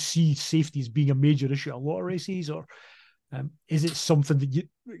 do you see safety as being a major issue at a lot of races, or is it something that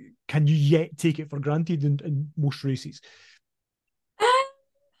can you yet take it for granted in most races?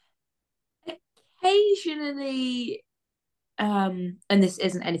 Occasionally, and this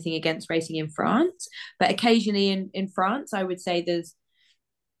isn't anything against racing in France, but occasionally in France, I would say there's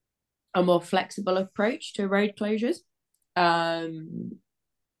a more flexible approach to road closures. Um,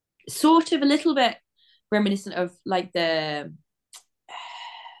 Sort of a little bit reminiscent of like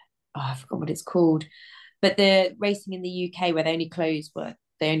I forgot what it's called, but the racing in the UK where they only close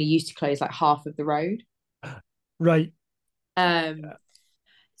they only used to close like half of the road. Right. Um,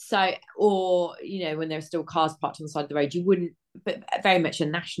 so, or, when there are still cars parked on the side of the road, you wouldn't, but very much a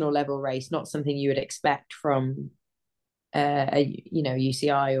national level race, not something you would expect from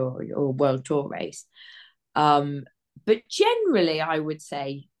UCI or World Tour race. But generally, I would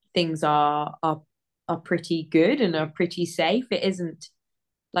say things are pretty good and are pretty safe. It isn't,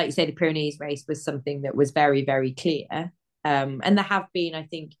 like you say, the Pyrenees race was something that was very, very clear. And there have been, I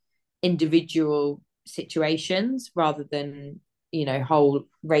think, individual situations rather than, whole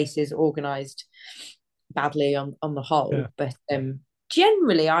races organised badly on the whole. Yeah. But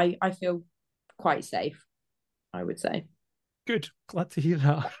generally, I feel quite safe, I would say. Good. Glad to hear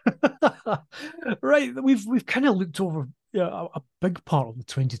that. Right. We've kind of looked over, yeah, a big part of the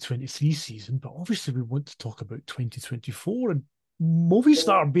 2023 season, but obviously we want to talk about 2024 and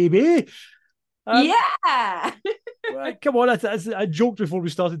Movistar, baby. Um, Yeah. right, come on. I joked before we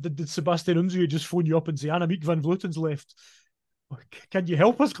started. Did Sebastian Unzué just phone you up and say Annemiek van Vleuten's left? Can you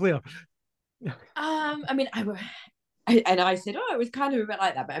help us, Claire? I mean, I said, oh, it was kind of a bit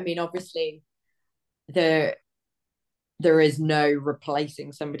like that, but I mean, obviously, there there is no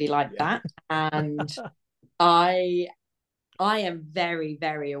replacing somebody like Yeah. that, and I I am very,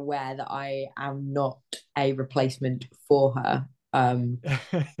 very aware that I am not a replacement for her.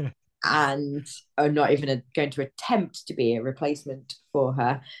 And are not even going to attempt to be a replacement for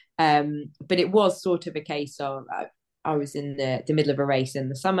her. But it was sort of a case of I was in the middle of a race in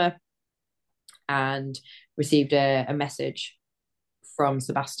the summer and received a message from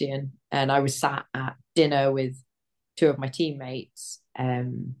Sebastian, and I was sat at dinner with two of my teammates. I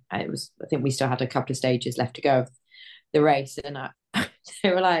think we still had a couple of stages left to go of the race, and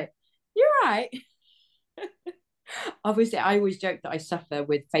they were like, "You're right." Obviously, I always joke that I suffer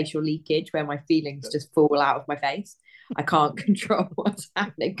with facial leakage where my feelings just fall out of my face. I can't control what's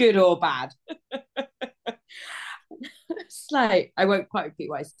happening, good or bad. It's like, I won't quite repeat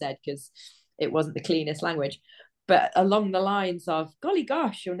what I said because it wasn't the cleanest language, but along the lines of, golly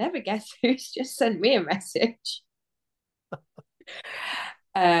gosh, you'll never guess who's just sent me a message.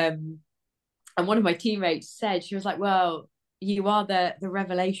 And one of my teammates said, she was like, well, you are the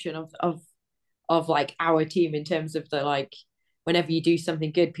revelation of like our team in terms of the like whenever you do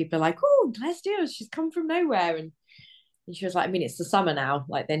something good, people are like, oh, let's do it. She's come from nowhere. And she was like, I mean, it's the summer now.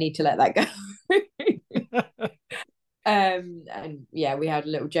 Like they need to let that go. And yeah, we had a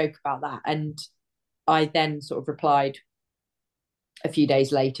little joke about that. And I then sort of replied a few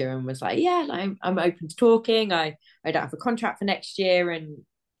days later and was like, yeah, I'm open to talking. I don't have a contract for next year. And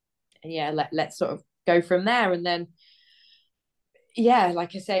yeah, let's sort of go from there. And then, yeah,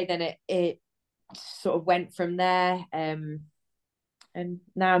 like I say, then it sort of went from there. And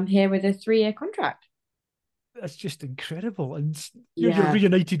now I'm here with a 3-year contract. That's just incredible. And you're Yeah.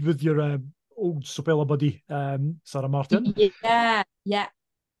 reunited with your old Sopella buddy, Sarah Martin. Yeah, yeah,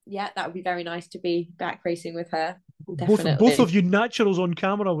 yeah. That would be very nice to be back racing with her. Both of Definitely. you naturals on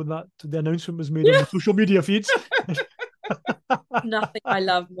camera when the announcement was made on the social media feeds. Nothing I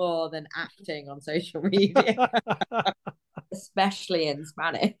love more than acting on social media, especially in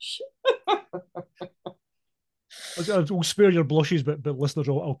Spanish. I'll spare your blushes, but listeners,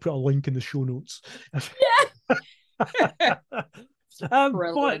 I'll put a link in the show notes. Yeah. But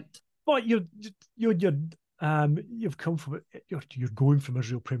Brilliant. you've come from you're going from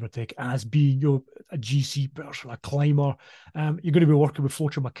Israel Premier Tech as being a GC person, a climber. You're going to be working with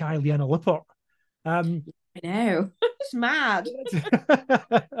Flotra Mackay, Liana Lippert. I know. It's mad.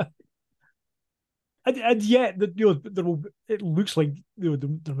 And yet, it looks like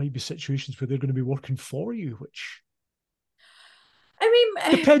there might be situations where they're going to be working for you, which I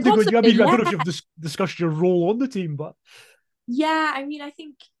mean, depending on you. I possibly, mean, I yeah. don't know if you've discussed your role on the team, but Yeah, I mean, I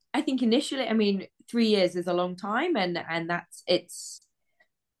think initially, I mean, 3 years is a long time, and that's it's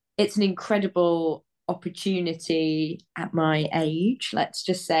an incredible opportunity at my age, let's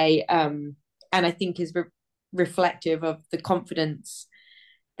just say, and I think is reflective of the confidence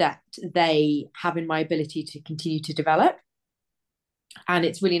that they have in my ability to continue to develop. And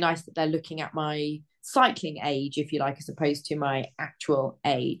it's really nice that they're looking at my cycling age, if you like, as opposed to my actual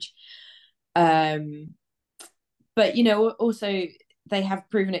age. Um, but also they have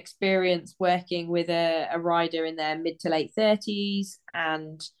proven experience working with a rider in their mid to late 30s,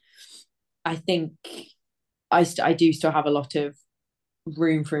 and I think I do still have a lot of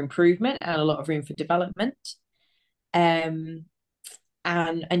room for improvement and a lot of room for development. Um,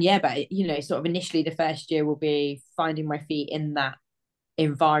 and yeah, but sort of initially the first year will be finding my feet in that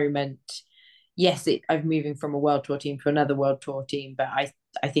environment. Yes, I'm moving from a world tour team to another world tour team, but I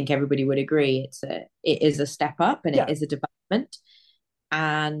think everybody would agree it is a step up and it yeah, is a development.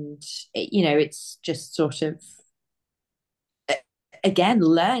 and it's just sort of again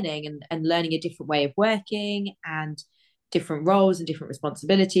learning and learning a different way of working and different roles and different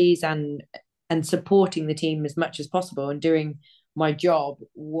responsibilities and supporting the team as much as possible and doing my job,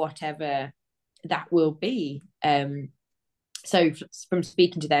 whatever that will be. So from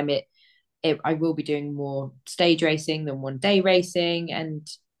speaking to them, I will be doing more stage racing than one day racing, and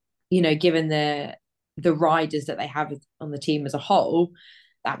given the riders that they have on the team as a whole,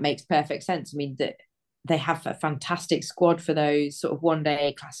 that makes perfect sense. I mean, that they have a fantastic squad for those sort of one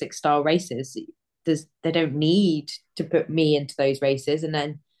day classic style races. They don't need to put me into those races, and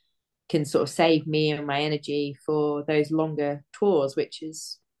then can sort of save me and my energy for those longer tours, which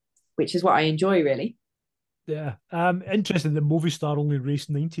is what I enjoy really. Yeah. Interesting that Movistar only raced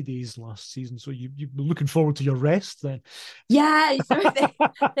 90 days last season, so you've been looking forward to your rest then. Yeah, so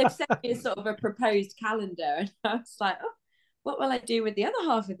they've sent me a sort of a proposed calendar, and I was like, oh, what will I do with the other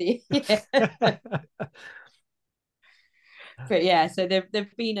half of the year? But yeah, so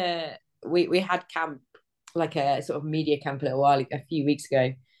they've been we had camp, like a sort of media camp a few weeks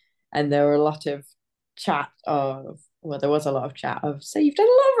ago, and there were a lot of chat of well, there was a lot of chat of, so you've done a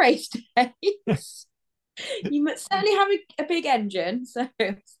lot of race days. You must certainly have a big engine. So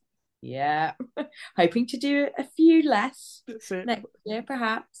yeah, hoping to do a few less That's it. next year,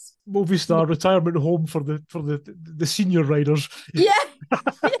 perhaps. Movistar retirement home for the senior riders. Yeah,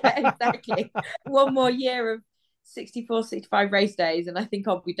 yeah, exactly. One more year of 64, 65 race days, and I think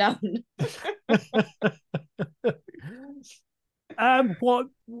I'll be done.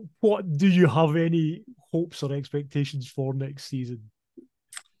 What do you have any hopes or expectations for next season?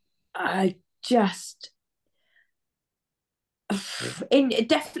 I just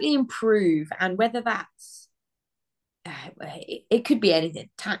definitely improve, and whether that's it could be anything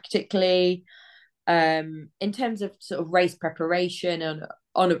tactically, in terms of sort of race preparation and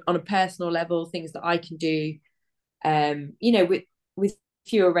on a personal level, things that I can do, with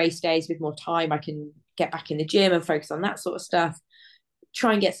fewer race days, with more time, I can get back in the gym and focus on that sort of stuff.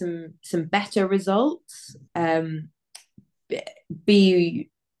 Try and get some better results. Be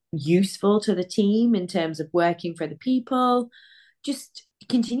useful to the team in terms of working for the people. Just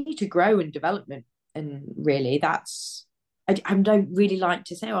continue to grow and development. And really, I don't really like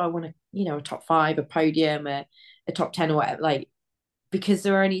to say, oh, I want a top five, a podium, a top 10 or whatever, like, because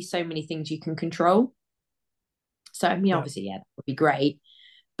there are only so many things you can control. So, I mean, Yeah. obviously, yeah, that would be great.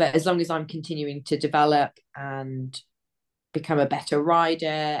 But as long as I'm continuing to develop and become a better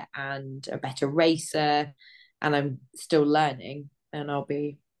rider and a better racer, and I'm still learning, then I'll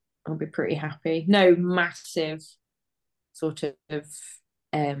be pretty happy. No massive sort of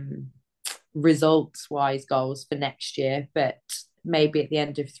um results wise goals for next year, but maybe at the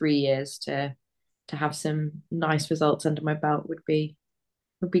end of 3 years to have some nice results under my belt would be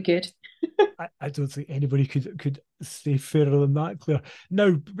good. I don't think anybody could say fairer than that, Claire.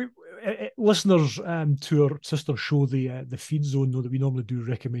 Now, listeners to our sister show, the Feed Zone, know that we normally do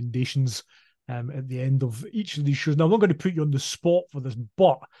recommendations at the end of each of these shows. Now, I'm not going to put you on the spot for this,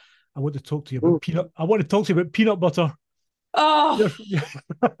 but I want to talk to you about Ooh. peanut. I want to talk to you about peanut butter. Oh, Yeah,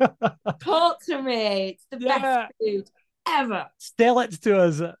 talk to me. It's the best yeah. food ever. Sell it to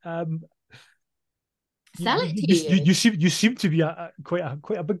us. Sell it to you. You seem to be quite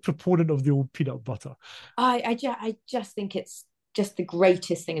a big proponent of the old peanut butter. I just think it's just the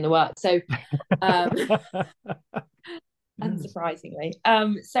greatest thing in the world. So, um, unsurprisingly,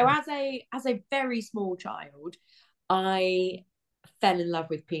 so as a very small child, I fell in love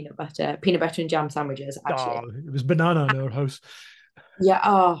with peanut butter and jam sandwiches, Oh, actually. it was banana in our house. Yeah.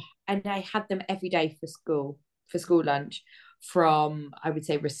 Oh, and I had them every day for school lunch, from, I would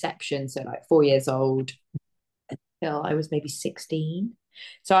say, reception, so like 4 years old, until I was maybe 16.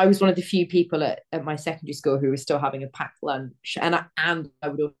 So I was one of the few people at my secondary school who was still having a packed lunch, and I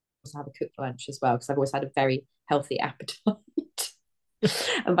would also have a cooked lunch as well, because I've always had a very healthy appetite.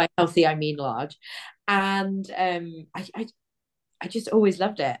 And by healthy, I mean large. And I just always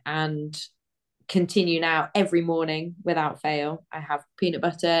loved it, and continue now every morning without fail. I have peanut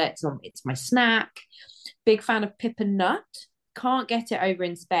butter. It's my snack. Big fan of pip and nut. Can't get it over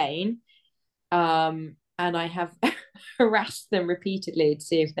in Spain. And I have harassed them repeatedly to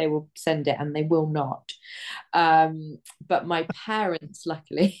see if they will send it, and they will not. But my parents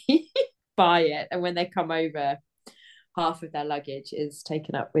luckily buy it, and when they come over, half of their luggage is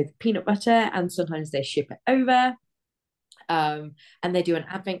taken up with peanut butter, and sometimes they ship it over. And they do an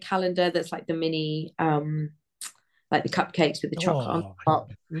advent calendar that's like the mini, like the cupcakes with the chocolate on Oh,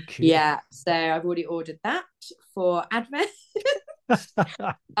 top. okay. Yeah, so I've already ordered that for advent.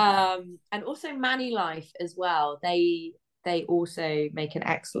 And also Manny Life as well. they also make an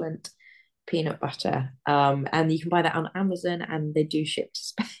excellent peanut butter. And you can buy that on Amazon, and they do ship to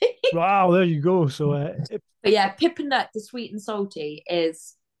Spain. Wow, there you go. So, But yeah, pip and nut, the sweet and salty,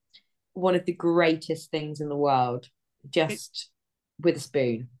 is one of the greatest things in the world. Just with a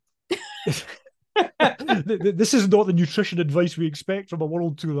spoon. This is not the nutrition advice we expect from a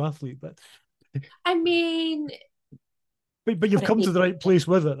world tour athlete, but I mean, but you've come to the right place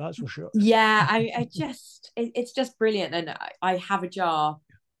with it, that's for sure. Yeah, I just it's just brilliant, and I have a jar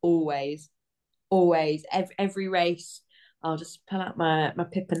always, every race. I'll just pull out my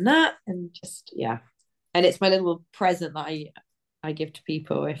pip and nut, and just and it's my little present that I give to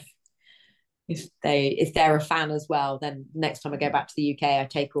people if they're a fan as well. Then next time I go back to the UK, I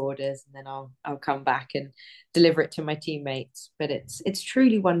take orders, and then I'll come back and deliver it to my teammates. But it's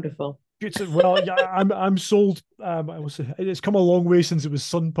truly wonderful. Well, yeah, I'm sold. It's come a long way since it was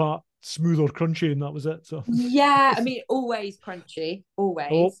Sunpat, smooth or crunchy, and that was it. So yeah, I mean, always crunchy,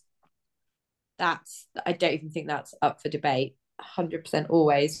 always. I don't even think that's up for debate. 100%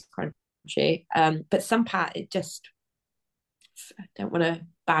 always crunchy. But Sunpat, I don't want to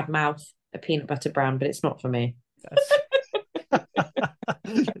badmouth a peanut butter brand, but it's not for me.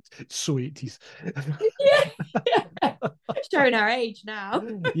 It's so 80s. Yeah. Showing our age now.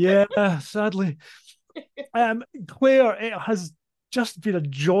 Yeah, sadly. Claire, it has just been a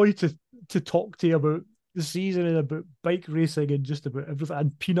joy to talk to you about the season and about bike racing and just about everything,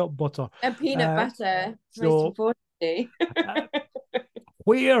 and peanut butter. And peanut butter, so, most importantly.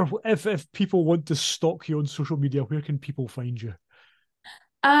 Where, if people want to stalk you on social media, where can people find you?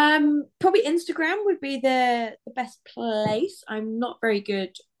 Probably Instagram would be the best place. I'm not very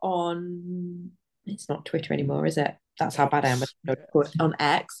good on. It's not Twitter anymore, is it? That's how bad I am on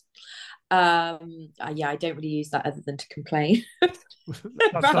X. I don't really use that other than to complain.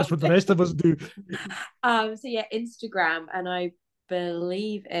 that's what the rest of us do. So yeah, Instagram, and I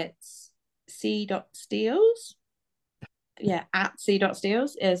believe it's c.steels. Yeah, at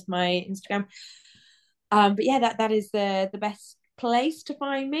c.steels is my Instagram. But yeah, that is the best place to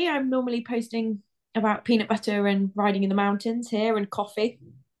find me. I'm normally posting about peanut butter and riding in the mountains here and coffee.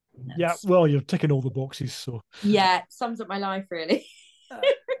 Yeah, well, you're ticking all the boxes, so yeah, it sums up my life really.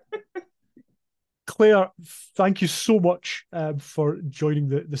 Claire, thank you so much for joining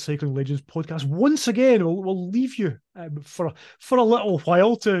the Cycling Legends podcast. Once again, we'll leave you for a little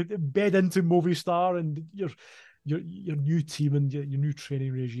while to bed into Movistar and your new team and your new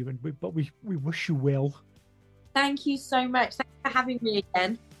training regime. But we wish you well. Thank you so much. Thanks for having me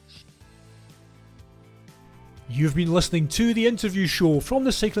again. You've been listening to The Interview Show from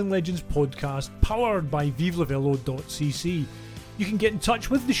the Cycling Legends podcast, powered by vivelavelo.cc. You can get in touch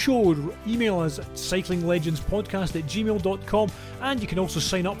with the show, email us at cyclinglegendspodcast@gmail.com, and you can also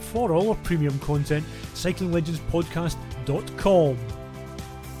sign up for all our premium content, cyclinglegendspodcast.com.